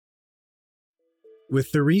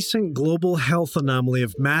With the recent global health anomaly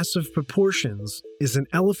of massive proportions is an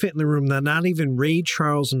elephant in the room that not even Ray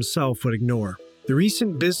Charles himself would ignore. The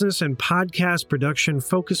recent business and podcast production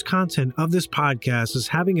focused content of this podcast is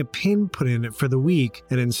having a pin put in it for the week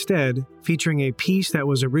and instead featuring a piece that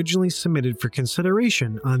was originally submitted for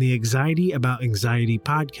consideration on the Anxiety About Anxiety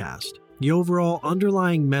podcast. The overall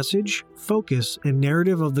underlying message, focus, and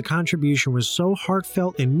narrative of the contribution was so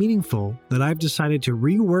heartfelt and meaningful that I've decided to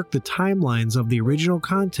rework the timelines of the original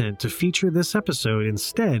content to feature this episode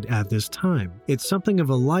instead at this time. It's something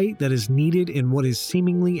of a light that is needed in what is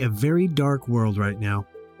seemingly a very dark world right now.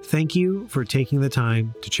 Thank you for taking the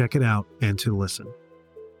time to check it out and to listen.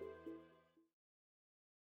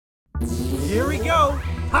 Here we go.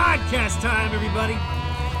 Podcast time, everybody.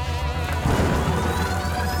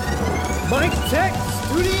 Mike Tech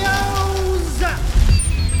Studios!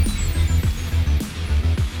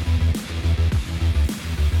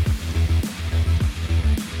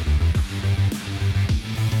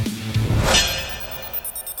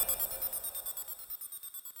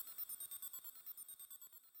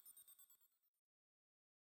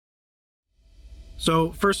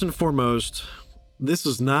 So, first and foremost, this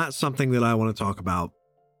is not something that I want to talk about.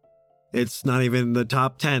 It's not even the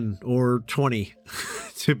top 10 or 20,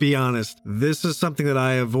 to be honest. This is something that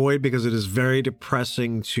I avoid because it is very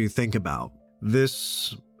depressing to think about.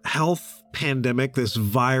 This health pandemic, this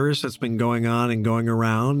virus that's been going on and going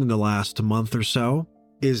around in the last month or so,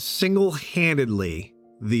 is single-handedly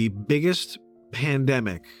the biggest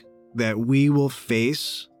pandemic that we will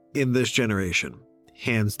face in this generation,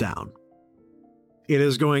 hands down. It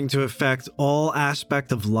is going to affect all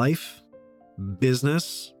aspects of life,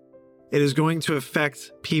 business. It is going to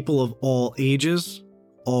affect people of all ages,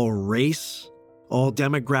 all race, all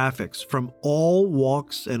demographics, from all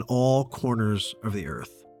walks and all corners of the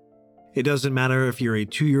earth. It doesn't matter if you're a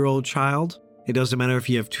 2-year-old child. It doesn't matter if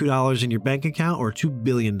you have $2 in your bank account or $2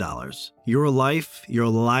 billion. Your life, your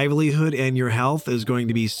livelihood, and your health is going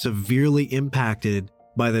to be severely impacted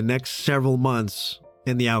by the next several months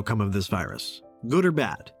in the outcome of this virus. Good or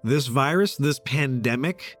bad, this virus, this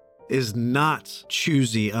pandemic, is not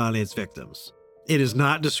choosy on its victims. It is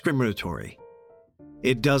not discriminatory.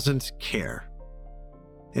 It doesn't care.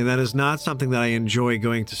 And that is not something that I enjoy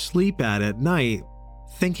going to sleep at night,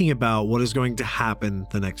 thinking about what is going to happen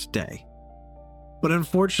the next day. But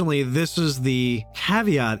unfortunately, this is the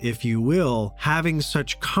caveat, if you will, having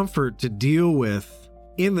such comfort to deal with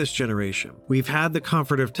in this generation. We've had the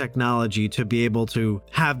comfort of technology to be able to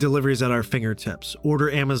have deliveries at our fingertips,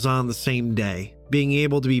 order Amazon the same day, being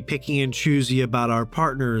able to be picky and choosy about our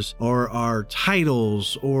partners or our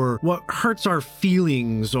titles or what hurts our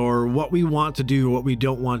feelings or what we want to do or what we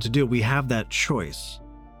don't want to do. We have that choice.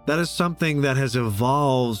 That is something that has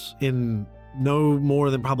evolved in no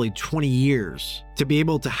more than probably 20 years to be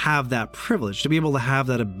able to have that privilege, to be able to have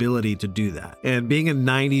that ability to do that. And being a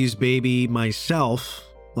 90s baby myself,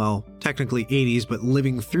 well, technically 80s, but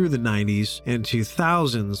living through the 90s and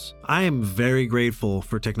 2000s, I am very grateful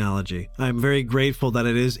for technology. I'm very grateful that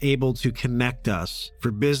it is able to connect us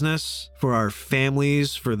for business, for our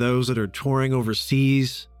families, for those that are touring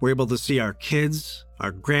overseas. We're able to see our kids,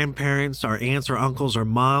 our grandparents, our aunts, our uncles, our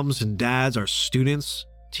moms and dads, our students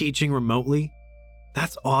teaching remotely.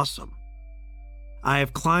 That's awesome. I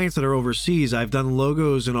have clients that are overseas. I've done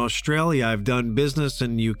logos in Australia. I've done business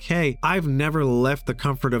in UK. I've never left the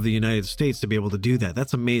comfort of the United States to be able to do that.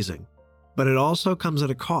 That's amazing. But it also comes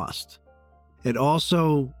at a cost. It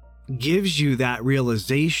also gives you that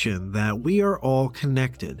realization that we are all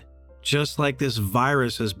connected. Just like this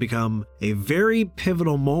virus has become a very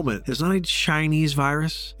pivotal moment. It's not a Chinese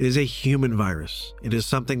virus. It is a human virus. It is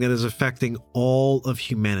something that is affecting all of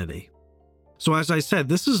humanity. So as I said,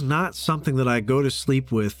 this is not something that I go to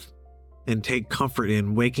sleep with and take comfort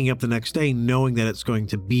in, waking up the next day knowing that it's going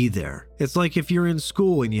to be there. It's like if you're in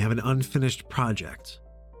school and you have an unfinished project.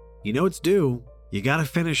 You know it's due. You got to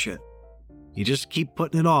finish it. You just keep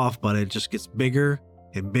putting it off, but it just gets bigger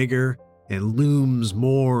and bigger and looms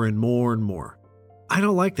more and more and more. I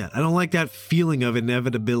don't like that. I don't like that feeling of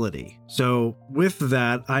inevitability. So with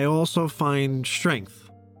that, I also find strength.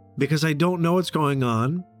 Because I don't know what's going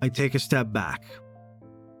on, I take a step back.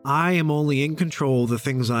 I am only in control of the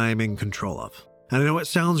things I am in control of. And I know it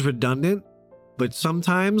sounds redundant, but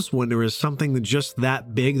sometimes when there is something just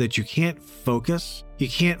that big that you can't focus, you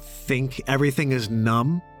can't think, everything is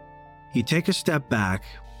numb, you take a step back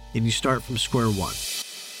and you start from square one.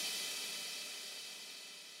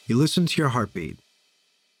 You listen to your heartbeat.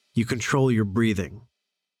 You control your breathing.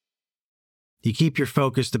 You keep your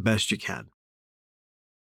focus the best you can.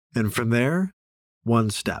 And from there, one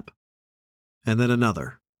step, and then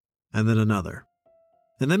another, and then another.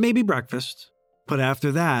 and then maybe breakfast. But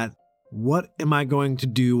after that, what am I going to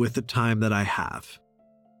do with the time that I have?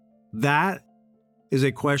 That is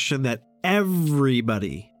a question that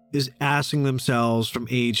everybody is asking themselves from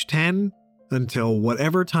age 10 until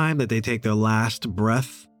whatever time that they take their last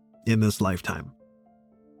breath in this lifetime.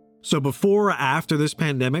 So before or after this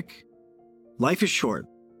pandemic, life is short.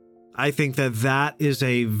 I think that that is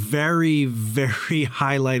a very, very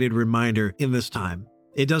highlighted reminder in this time.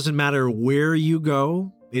 It doesn't matter where you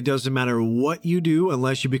go. It doesn't matter what you do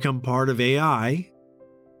unless you become part of AI.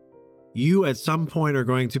 You at some point are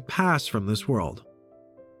going to pass from this world.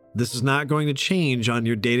 This is not going to change on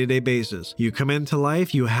your day-to-day basis. You come into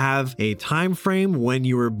life, you have a time frame when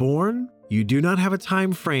you were born. You do not have a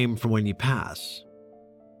time frame for when you pass.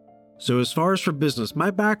 So as far as for business,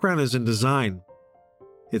 my background is in design.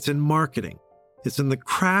 It's in marketing. It's in the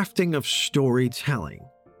crafting of storytelling.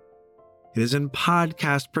 It is in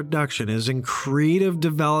podcast production. It is in creative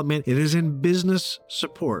development. It is in business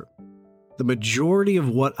support. The majority of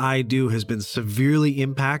what I do has been severely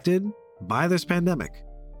impacted by this pandemic.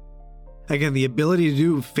 Again, the ability to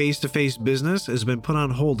do face-to-face business has been put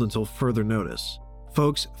on hold until further notice.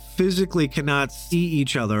 Folks physically cannot see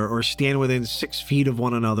each other or stand within 6 feet of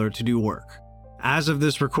one another to do work. As of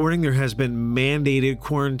this recording, there has been mandated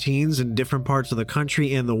quarantines in different parts of the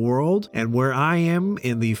country and the world. And where I am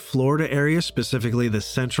in the Florida area, specifically the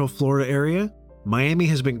Central Florida area, Miami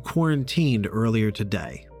has been quarantined earlier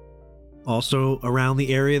today. Also, around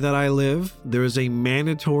the area that I live, there is a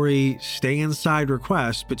mandatory stay inside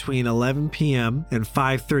request between 11 p.m. and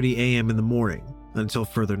 5:30 a.m. in the morning until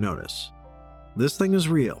further notice. This thing is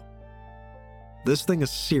real. This thing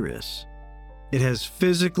is serious. It has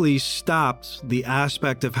physically stopped the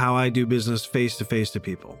aspect of how I do business face-to-face to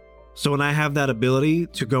people. So when I have that ability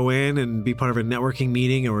to go in and be part of a networking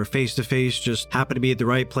meeting or face-to-face, just happen to be at the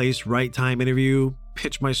right place, right time interview,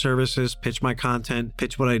 pitch my services, pitch my content,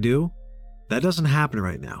 pitch what I do, that doesn't happen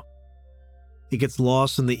right now. It gets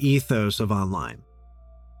lost in the ethos of online.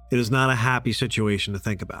 It is not a happy situation to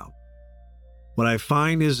think about. What I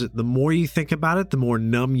find is that the more you think about it, the more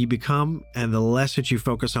numb you become and the less that you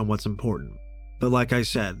focus on what's important. But like I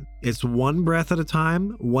said, it's one breath at a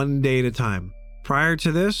time, one day at a time. Prior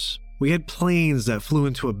to this, we had planes that flew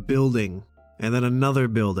into a building and then another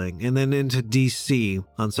building and then into DC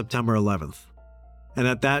on September 11th. And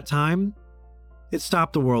at that time, it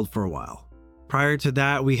stopped the world for a while. Prior to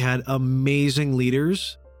that, we had amazing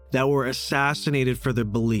leaders that were assassinated for their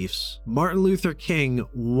beliefs. Martin Luther King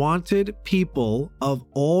wanted people of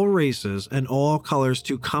all races and all colors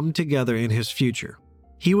to come together in his future.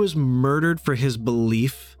 He was murdered for his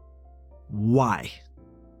belief. Why?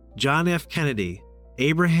 John F. Kennedy,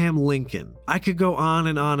 Abraham Lincoln. I could go on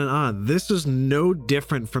and on and on. This is no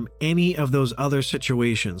different from any of those other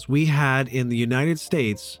situations. We had in the United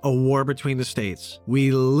States a war between the states.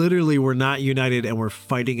 We literally were not united and were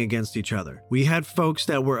fighting against each other. We had folks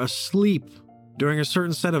that were asleep during a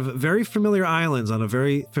certain set of very familiar islands on a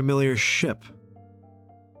very familiar ship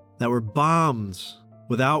that were bombed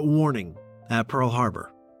without warning at Pearl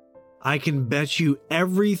Harbor. I can bet you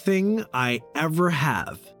everything I ever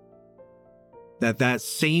have that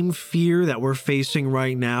same fear that we're facing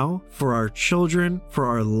right now for our children, for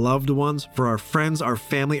our loved ones, for our friends, our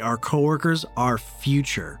family, our coworkers, our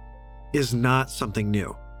future is not something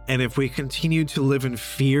new. And if we continue to live in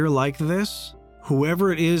fear like this,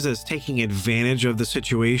 whoever it is that's taking advantage of the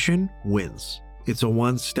situation wins. It's a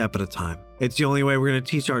one step at a time. It's the only way we're going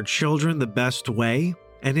to teach our children the best way.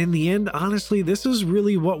 And in the end, honestly, this is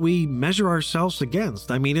really what we measure ourselves against.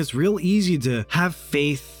 I mean, it's real easy to have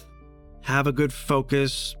faith, have a good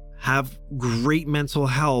focus, have great mental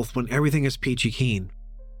health when everything is peachy keen.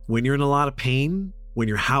 When you're in a lot of pain, when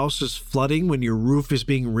your house is flooding, when your roof is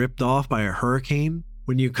being ripped off by a hurricane,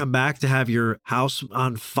 when you come back to have your house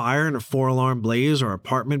on fire in a 4-alarm blaze or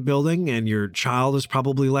apartment building and your child is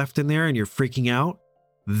probably left in there and you're freaking out,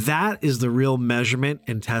 that is the real measurement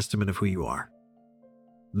and testament of who you are.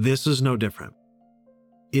 This is no different.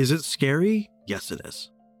 Is it scary? Yes, it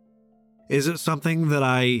is. Is it something that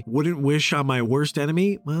I wouldn't wish on my worst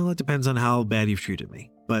enemy? Well, it depends on how bad you've treated me.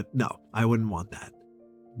 But no, I wouldn't want that.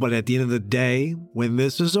 But at the end of the day, when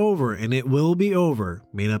this is over, and it will be over,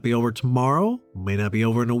 may not be over tomorrow, may not be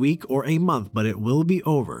over in a week or a month, but it will be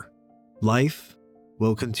over. Life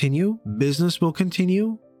will continue, business will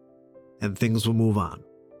continue, and things will move on.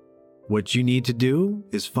 What you need to do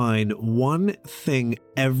is find one thing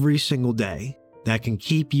every single day that can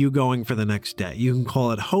keep you going for the next day. You can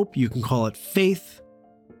call it hope, you can call it faith,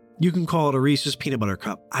 you can call it a Reese's peanut butter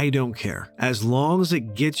cup. I don't care. As long as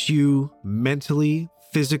it gets you mentally,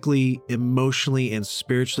 physically, emotionally, and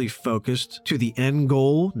spiritually focused to the end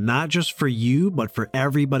goal, not just for you, but for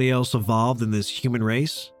everybody else involved in this human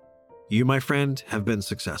race, you, my friend, have been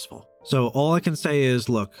successful. So all I can say is,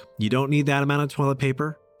 look, you don't need that amount of toilet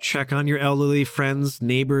paper. Check on your elderly friends,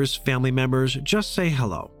 neighbors, family members. Just say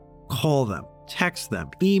hello. Call them. Text them,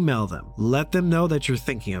 email them, let them know that you're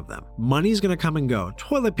thinking of them. Money's going to come and go.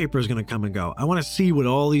 Toilet paper is going to come and go. I want to see what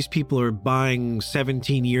all these people are buying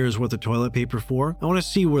 17 years worth of toilet paper for. I want to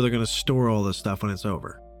see where they're going to store all this stuff when it's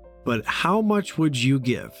over. But how much would you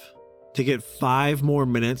give to get 5 more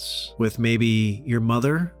minutes with maybe your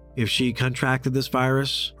mother if she contracted this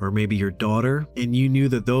virus, or maybe your daughter, and you knew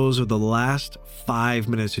that those are the last 5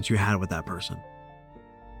 minutes that you had with that person?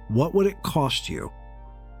 What would it cost you?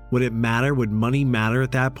 Would it matter? Would money matter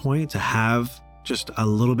at that point to have just a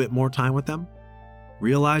little bit more time with them?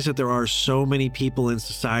 Realize that there are so many people in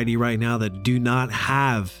society right now that do not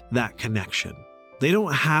have that connection. They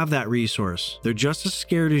don't have that resource. They're just as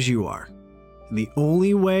scared as you are. And the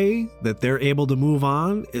only way that they're able to move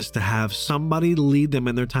on is to have somebody lead them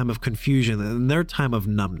in their time of confusion and in their time of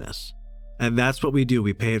numbness. And that's what we do.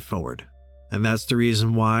 We pay it forward. And that's the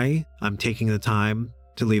reason why I'm taking the time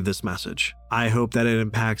to leave this message. I hope that it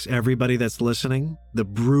impacts everybody that's listening, the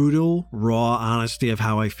brutal, raw honesty of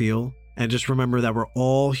how I feel. And just remember that we're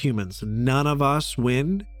all humans. None of us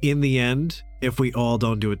win in the end if we all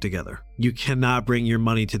don't do it together. You cannot bring your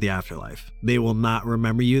money to the afterlife. They will not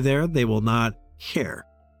remember you there. They will not care.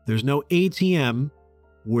 There's no ATM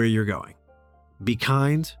where you're going. Be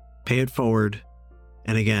kind, pay it forward.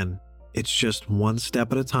 And again, it's just one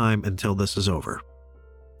step at a time until this is over.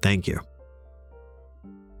 Thank you.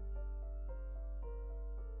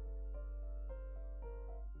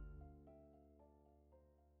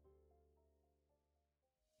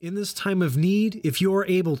 In this time of need, if you are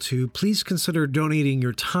able to, please consider donating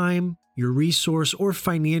your time, your resource, or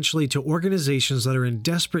financially to organizations that are in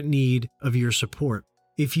desperate need of your support.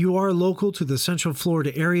 If you are local to the Central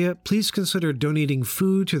Florida area, please consider donating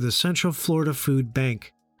food to the Central Florida Food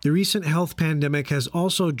Bank. The recent health pandemic has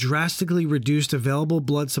also drastically reduced available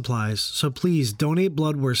blood supplies, so please donate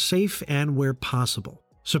blood where safe and where possible.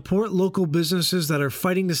 Support local businesses that are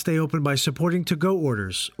fighting to stay open by supporting to-go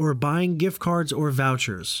orders or buying gift cards or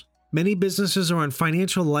vouchers. Many businesses are on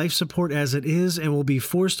financial life support as it is and will be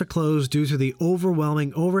forced to close due to the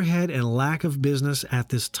overwhelming overhead and lack of business at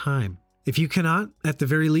this time. If you cannot, at the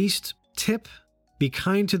very least, tip. Be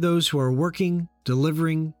kind to those who are working,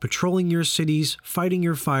 delivering, patrolling your cities, fighting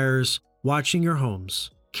your fires, watching your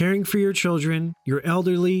homes, caring for your children, your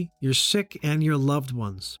elderly, your sick, and your loved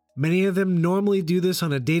ones. Many of them normally do this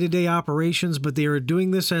on a day-to-day operations, but they are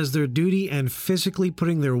doing this as their duty and physically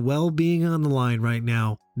putting their well-being on the line right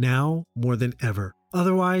now more than ever.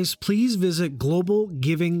 Otherwise, please visit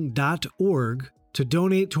globalgiving.org to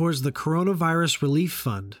donate towards the Coronavirus Relief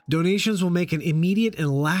Fund. Donations will make an immediate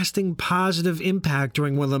and lasting positive impact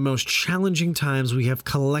during one of the most challenging times we have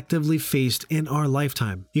collectively faced in our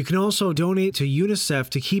lifetime. You can also donate to UNICEF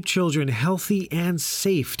to keep children healthy and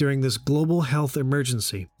safe during this global health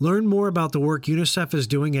emergency. Learn more about the work UNICEF is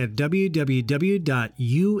doing at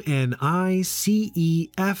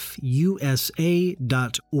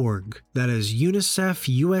www.unicefUSA.org. That is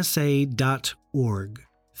unicefusa.org.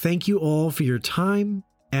 Thank you all for your time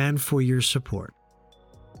and for your support.